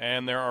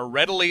 and there are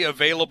readily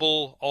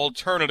available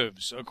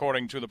alternatives,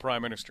 according to the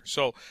Prime Minister.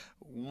 So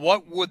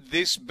what would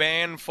this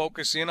ban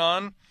focus in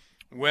on?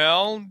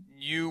 Well,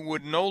 you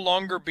would no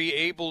longer be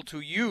able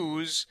to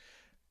use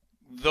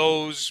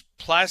those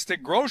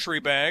plastic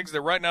grocery bags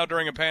that right now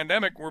during a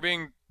pandemic we're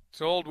being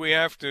told we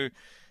have to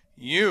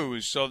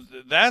use. So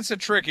that's a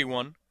tricky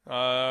one.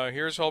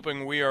 Here's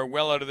hoping we are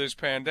well out of this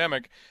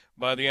pandemic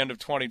by the end of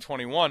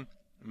 2021.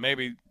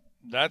 Maybe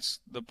that's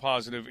the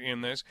positive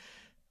in this.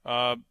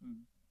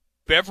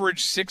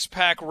 Beverage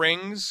 6-pack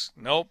rings,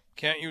 nope,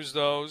 can't use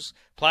those.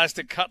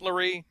 Plastic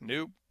cutlery,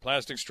 nope.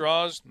 Plastic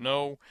straws,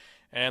 no.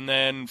 And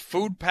then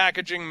food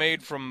packaging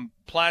made from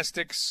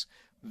plastics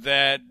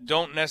that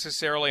don't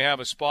necessarily have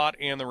a spot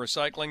in the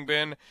recycling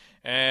bin.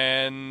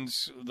 And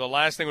the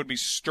last thing would be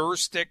stir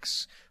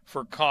sticks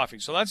for coffee.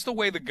 So that's the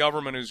way the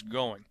government is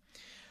going.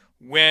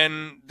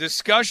 When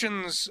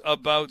discussions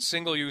about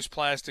single-use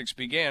plastics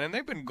began, and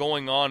they've been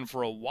going on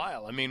for a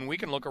while. I mean, we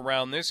can look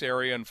around this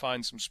area and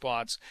find some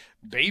spots.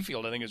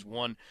 Bayfield, I think, is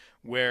one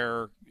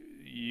where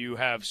you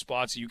have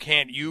spots you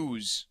can't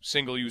use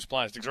single-use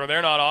plastics, or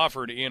they're not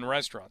offered in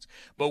restaurants.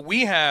 But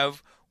we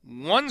have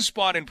one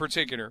spot in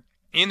particular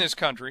in this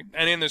country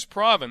and in this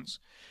province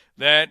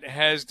that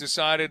has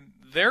decided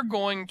they're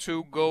going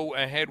to go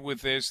ahead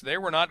with this. They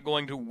were not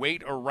going to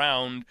wait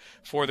around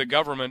for the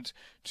government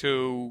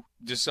to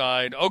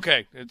decide,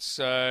 okay, it's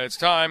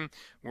time.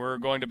 We're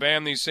going to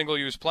ban these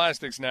single-use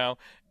plastics now.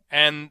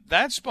 And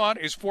that spot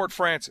is Fort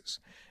Frances.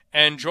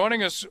 And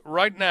joining us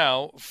right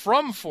now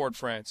from Fort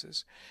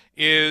Frances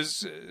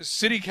is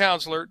City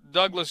Councillor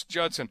Douglas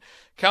Judson.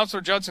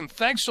 Councillor Judson,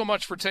 thanks so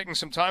much for taking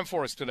some time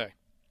for us today.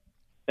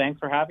 Thanks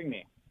for having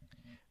me.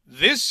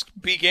 This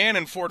began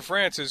in Fort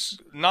Frances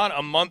not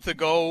a month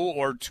ago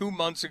or 2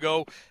 months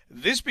ago.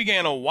 This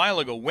began a while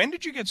ago. When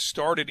did you get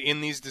started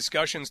in these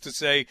discussions to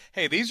say,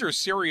 hey, these are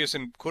serious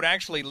and could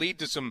actually lead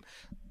to some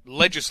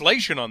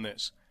legislation on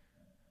this?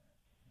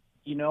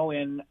 You know,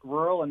 in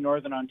rural and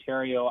northern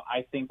Ontario,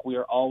 I think we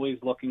are always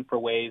looking for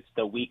ways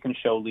that we can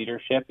show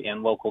leadership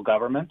in local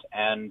government.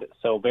 And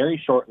so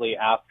very shortly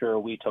after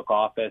we took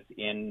office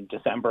in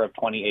December of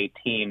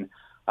 2018,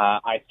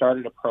 I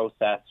started a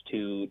process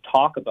to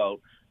talk about,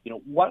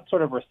 what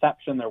sort of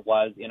reception there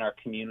was in our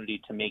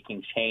community to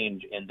making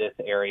change in this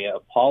area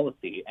of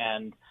policy.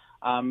 And,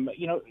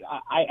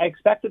 I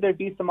expected there'd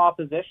be some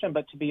opposition,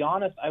 but to be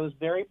honest, I was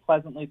very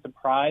pleasantly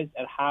surprised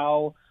at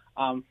how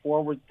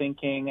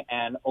forward-thinking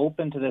and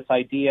open to this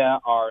idea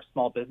our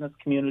small business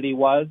community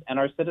was and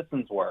our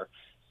citizens were.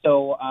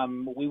 So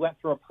we went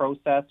through a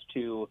process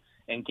to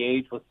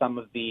engage with some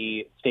of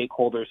the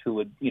stakeholders who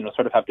would,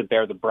 sort of have to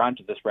bear the brunt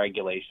of this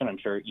regulation. I'm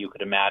sure you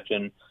could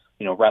imagine,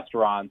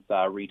 restaurants,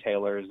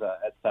 retailers,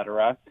 et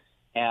cetera.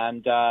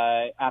 And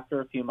after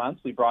a few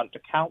months, we brought it to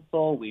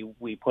council.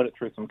 We put it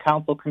through some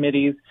council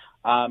committees,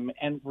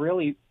 and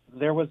really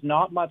there was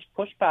not much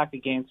pushback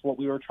against what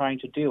we were trying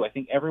to do. I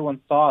think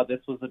everyone saw this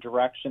was the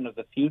direction of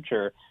the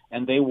future,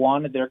 and they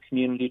wanted their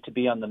community to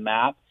be on the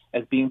map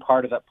as being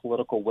part of that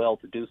political will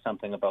to do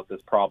something about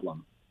this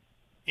problem.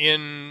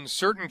 In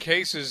certain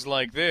cases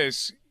like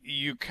this,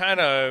 you kind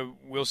of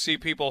will see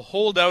people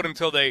hold out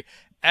until they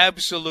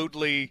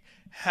absolutely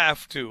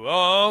have to.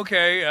 Oh,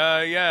 okay,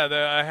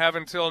 I have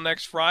until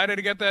next Friday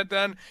to get that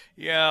done.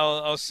 Yeah,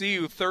 I'll see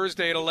you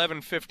Thursday at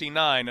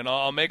 11:59, and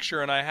I'll make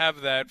sure and I have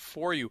that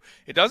for you.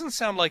 It doesn't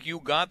sound like you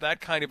got that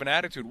kind of an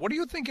attitude. What do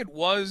you think it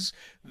was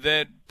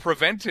that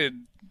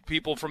prevented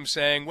people from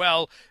saying,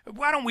 well,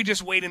 why don't we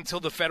just wait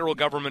until the federal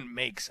government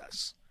makes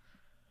us?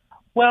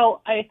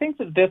 Well, I think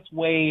that this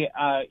way,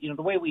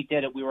 the way we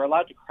did it, we were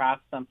allowed to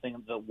craft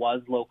something that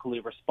was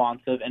locally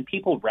responsive, and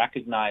people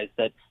recognized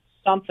that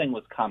something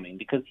was coming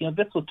because,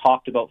 this was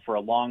talked about for a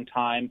long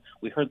time.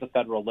 We heard the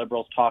federal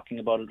Liberals talking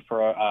about it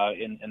for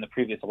in the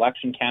previous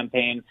election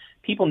campaign.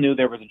 People knew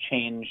there was a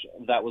change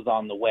that was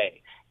on the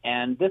way.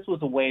 And this was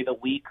a way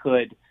that we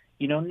could,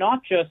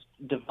 not just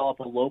develop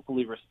a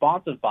locally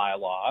responsive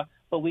bylaw,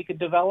 but we could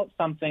develop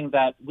something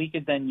that we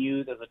could then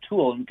use as a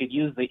tool, and we could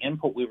use the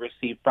input we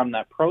received from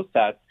that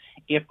process.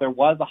 If there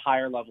was a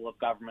higher level of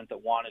government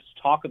that wanted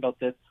to talk about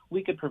this,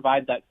 we could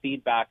provide that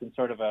feedback in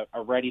sort of a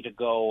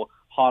ready-to-go,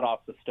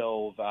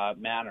 hot-off-the-stove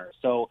manner.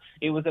 So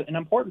it was an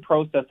important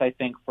process, I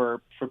think,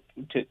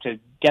 to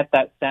get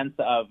that sense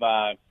of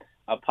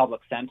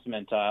public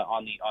sentiment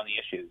on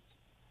the issues.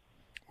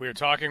 We're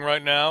talking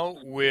right now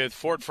with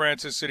Fort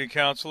Frances City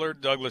Councillor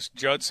Douglas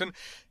Judson.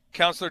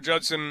 Councillor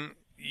Judson,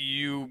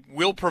 you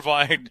will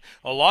provide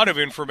a lot of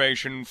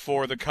information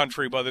for the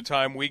country by the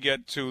time we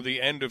get to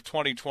the end of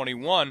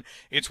 2021.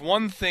 It's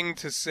one thing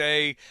to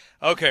say,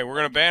 okay, we're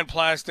going to ban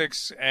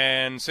plastics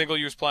and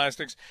single-use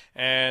plastics,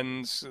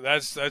 and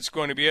that's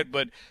going to be it,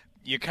 but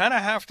you kind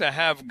of have to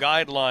have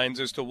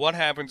guidelines as to what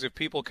happens if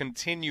people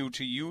continue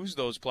to use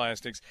those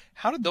plastics.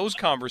 How did those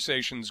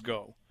conversations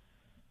go?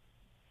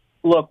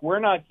 Look, we're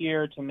not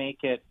here to make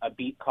it a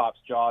beat cop's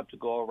job to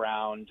go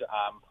around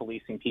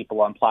policing people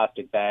on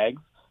plastic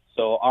bags.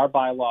 So our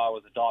bylaw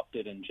was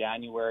adopted in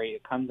January.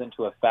 It comes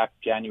into effect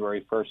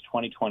January 1st,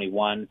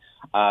 2021.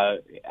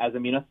 As a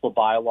municipal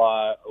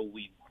bylaw,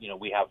 we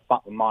have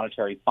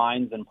monetary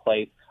fines in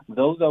place.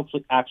 Those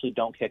actually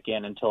don't kick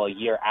in until a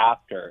year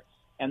after.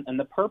 And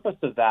the purpose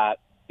of that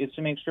is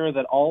to make sure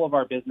that all of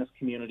our business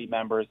community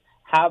members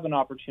have an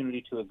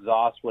opportunity to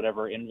exhaust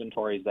whatever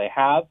inventories they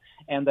have,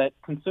 and that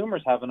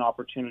consumers have an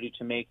opportunity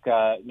to make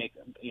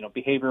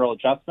behavioral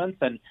adjustments.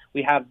 And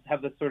we have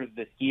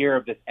this year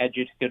of this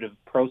educative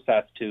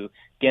process to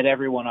get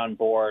everyone on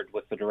board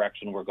with the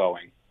direction we're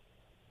going.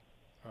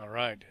 All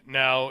right.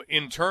 Now,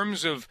 in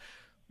terms of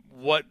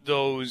what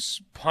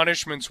those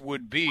punishments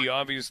would be,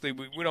 obviously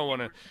we don't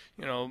want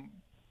to,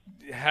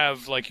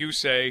 have, like you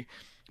say,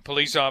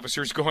 police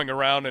officers going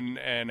around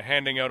and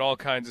handing out all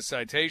kinds of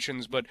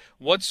citations, but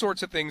what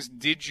sorts of things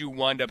did you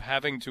wind up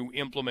having to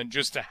implement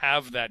just to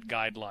have that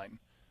guideline?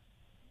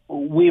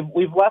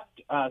 We've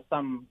left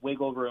some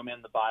wiggle room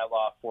in the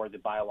bylaw for the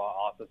bylaw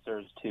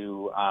officers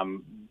to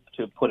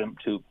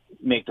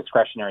make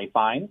discretionary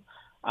fines.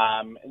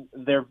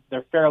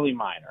 They're fairly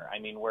minor. I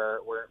mean, we're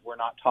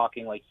not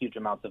talking like huge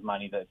amounts of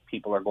money that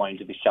people are going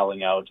to be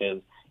shelling out as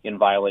in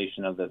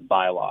violation of this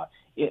bylaw.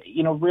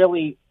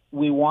 Really,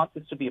 we want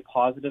this to be a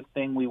positive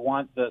thing. We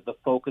want the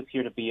focus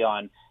here to be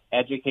on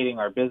educating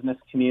our business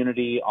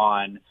community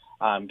on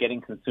getting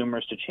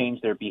consumers to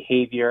change their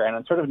behavior and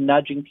on sort of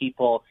nudging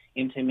people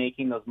into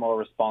making those more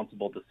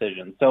responsible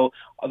decisions. So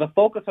the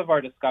focus of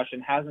our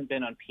discussion hasn't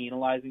been on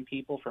penalizing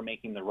people for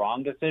making the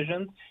wrong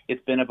decisions.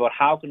 It's been about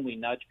how can we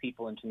nudge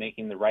people into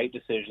making the right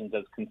decisions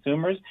as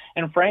consumers.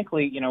 And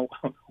frankly, you know,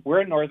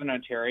 we're in Northern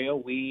Ontario.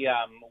 We're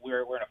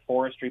in a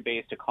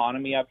forestry-based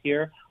economy up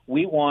here.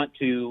 We want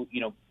to, you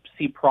know,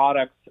 see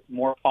products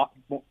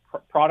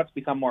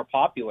become more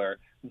popular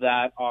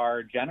that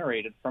are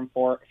generated from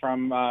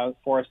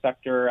forest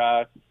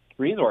sector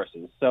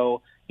resources.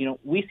 So, you know,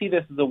 we see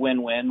this as a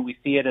win-win. We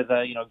see it as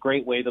a, you know,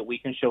 great way that we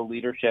can show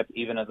leadership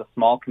even as a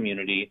small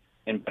community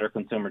in better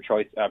consumer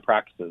choice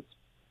practices.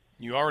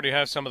 You already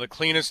have some of the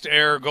cleanest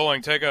air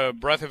going. Take a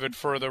breath of it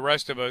for the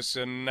rest of us,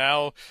 and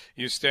now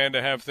you stand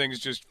to have things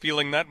just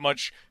feeling that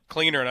much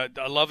cleaner. And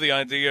I love the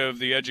idea of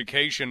the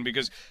education,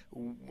 because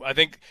I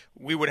think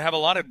we would have a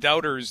lot of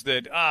doubters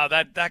that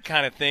that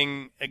kind of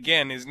thing,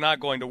 again, is not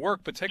going to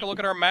work. But take a look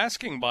at our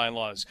masking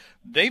bylaws.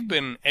 They've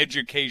been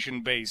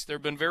education-based. There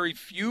have been very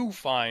few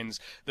fines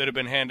that have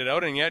been handed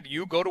out, and yet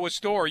you go to a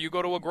store, you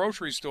go to a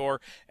grocery store,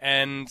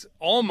 and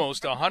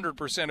almost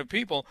 100% of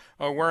people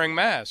are wearing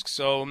masks.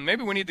 So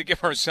maybe we need to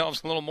give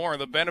ourselves a little more of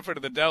the benefit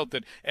of the doubt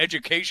that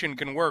education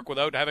can work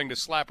without having to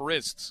slap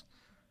wrists.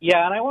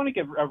 Yeah, and I want to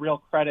give a real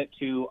credit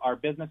to our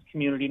business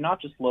community,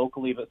 not just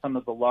locally, but some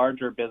of the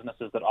larger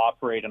businesses that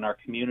operate in our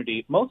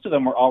community. Most of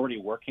them were already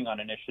working on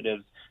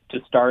initiatives to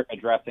start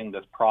addressing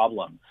this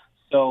problem.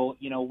 So,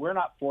 you know, we're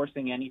not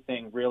forcing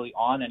anything really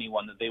on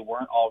anyone that they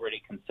weren't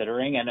already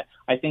considering. And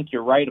I think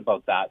you're right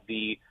about that.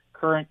 The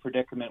current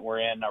predicament we're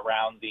in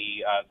around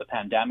the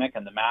pandemic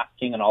and the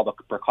masking and all the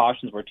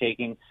precautions we're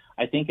taking,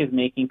 I think is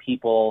making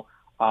people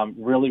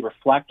really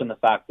reflect on the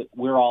fact that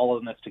we're all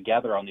in this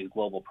together on these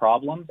global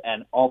problems,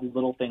 and all the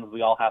little things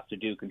we all have to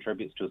do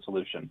contributes to a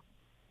solution.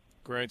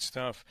 Great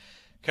stuff.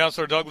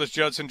 Councillor Douglas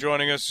Judson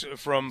joining us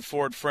from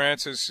Fort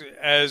Frances.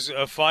 As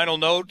a final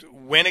note,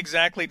 when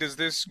exactly does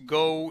this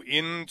go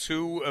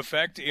into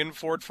effect in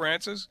Fort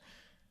Frances?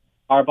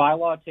 Our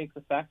bylaw takes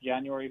effect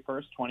January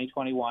 1st,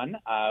 2021.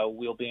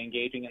 We'll be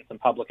engaging in some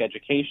public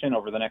education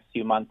over the next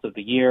few months of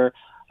the year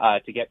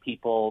to get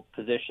people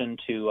positioned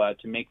to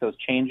make those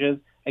changes.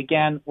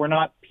 Again, we're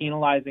not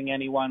penalizing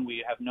anyone.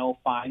 We have no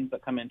fines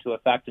that come into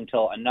effect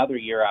until another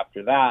year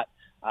after that.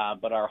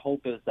 But our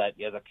hope is that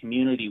as a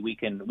community, we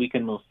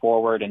can move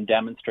forward and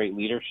demonstrate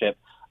leadership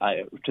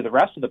to the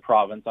rest of the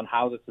province on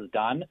how this is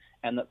done,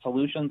 and that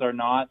solutions are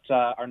not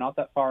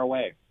that far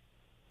away.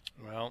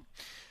 Well,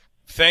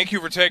 thank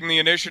you for taking the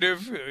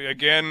initiative.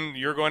 Again,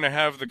 you're going to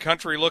have the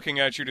country looking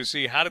at you to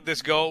see, how did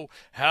this go?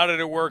 How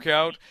did it work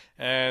out?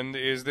 And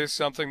is this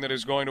something that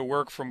is going to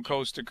work from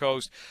coast to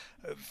coast?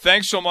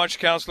 Thanks so much,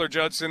 Councillor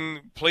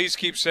Judson. Please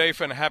keep safe,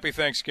 and happy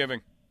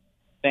Thanksgiving.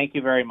 Thank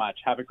you very much.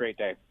 Have a great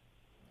day.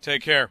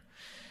 Take care.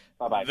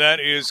 Bye-bye. That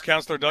is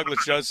Councillor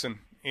Douglas Judson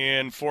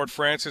in Fort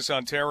Frances,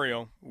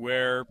 Ontario,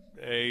 where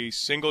a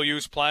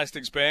single-use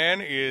plastics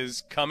ban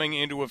is coming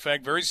into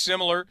effect, very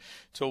similar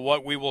to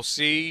what we will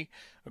see,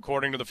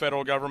 according to the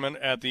federal government,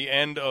 at the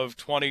end of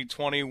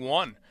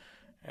 2021.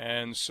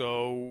 And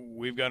so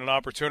we've got an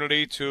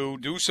opportunity to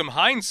do some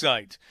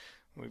hindsight.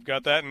 We've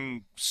got that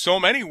in so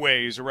many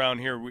ways around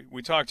here.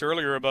 We talked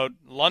earlier about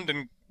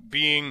London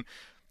being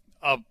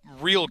a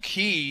real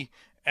key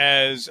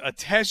as a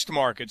test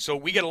market. So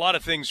we get a lot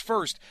of things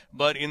first,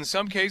 but in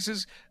some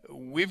cases,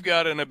 we've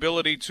got an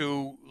ability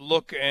to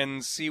look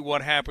and see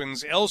what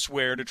happens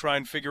elsewhere to try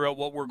and figure out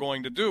what we're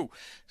going to do.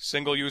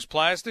 Single-use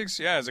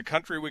plastics, yeah, as a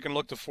country, we can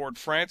look to Fort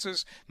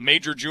Frances.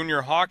 Major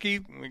junior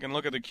hockey, we can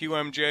look at the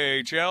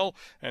QMJHL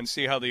and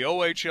see how the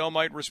OHL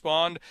might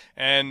respond.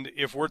 And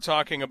if we're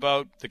talking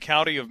about the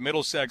county of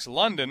Middlesex,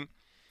 London,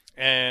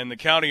 and the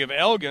county of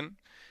Elgin,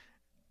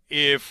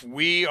 if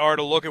we are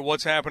to look at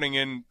what's happening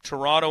in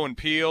Toronto and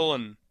Peel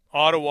and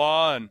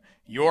Ottawa and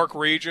York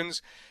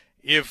regions,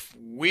 if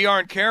we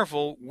aren't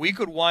careful, we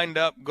could wind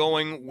up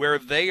going where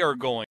they are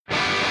going.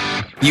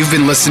 You've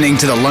been listening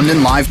to the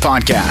London Live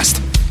Podcast.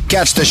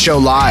 Catch the show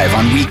live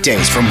on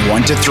weekdays from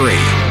 1 to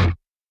 3.